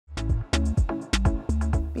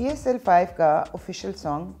PSL 5 का official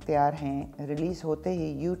song तैयार हैं रिलीज़ होते ही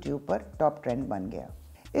यूट्यूब पर टॉप ट्रेंड बन गया।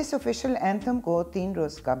 इस ऑफिशियल एंथम को 3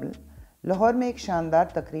 रोज़ कबल लाहौर में एक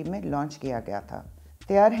शानदार तकरीब में लॉन्च किया गया था।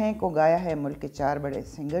 तैयार हैं को गाया है मुल्क के 4 बड़े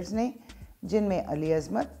सिंगर्स ने, जिनमें अली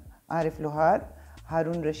अज़मत, आरिफ लोहार,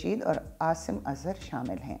 हारून रशीद और आसिम अज़हर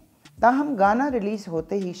शामिल हैं। ताहम गाना रिलीज़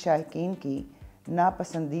होते ही शायकीन की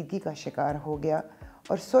नापसंदीदगी का शिकार हो गया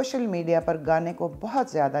और सोशल मीडिया पर गाने को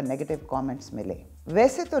बहुत ज़्यादा नेगेटिव कमेंट्स मिले।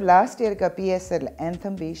 वैसे तो लास्ट ईयर का PSL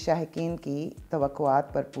एंथम भी शायकीन की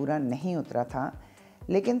तवक्कुआत पर पूरा नहीं उतरा था,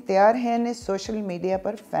 लेकिन तैयार हैं ने सोशल मीडिया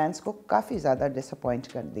पर फैंस को काफ़ी ज़्यादा डिसअपॉइंट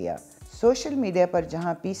कर दिया। सोशल मीडिया पर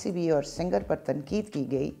जहां PCB और सिंगर पर तनकीद की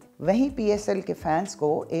गई, वहीं PSL के फैंस को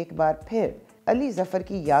एक बार फिर अली ज़फ़र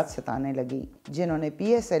की याद सताने लगी, जिन्होंने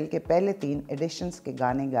PSL के पहले 3 एडिशंस के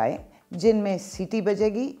गाने गाए, जिनमें सीटी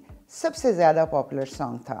बजेगी सबसे ज़्यादा पॉपुलर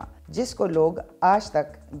सॉन्ग था, जिसको लोग आज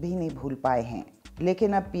तक भी नहीं भूल पाए हैं।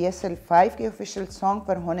 लेकिन अब PSL 5 के ऑफिशियल सॉन्ग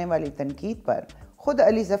पर होने वाली तनकीद पर खुद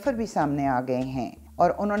अली ज़फ़र भी सामने आ गए हैं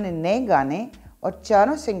और उन्होंने नए गाने और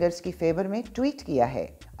चारों सिंगर्स की फेवर में ट्वीट किया है।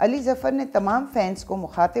 अली ज़फ़र ने तमाम फैंस को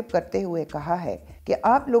मुखातिब करते हुए कहा है कि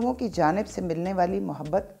आप लोगों की जानिब से मिलने वाली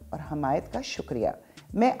मोहब्बत और हमायत का शुक्रिया।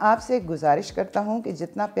 मैं आपसे गुजारिश करता हूं कि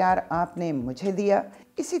जितना प्यार आपने मुझे दिया,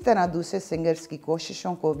 इसी तरह दूसरे सिंगर्स की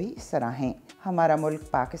कोशिशों को भी सराहें। हमारा मुल्क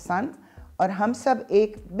पाकिस्तान और हम सब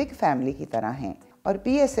एक बिग फैमिली की तरह हैं और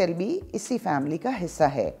PSL भी इसी फैमिली का हिस्सा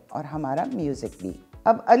है और हमारा म्यूज़िक भी।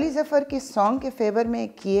 अब अली ज़फ़र के सॉन्ग के फेवर में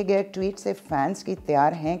किए गए ट्वीट से फैंस की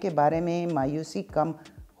तैयार हैं के बारे में मायूसी कम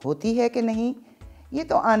होती है कि नहीं, ये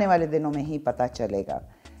तो आने वाले दिनों में ही पता चलेगा।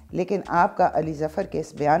 लेकिन आपका अली ज़फ़र के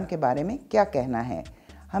इस बयान के बारे में क्या कहना है,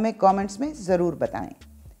 हमें कमेंट्स में ज़रूर बताएं।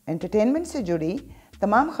 एंटरटेनमेंट से जुड़ी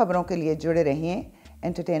तमाम खबरों के लिए जुड़े रहिए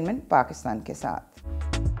एंटरटेनमेंट पाकिस्तान के साथ।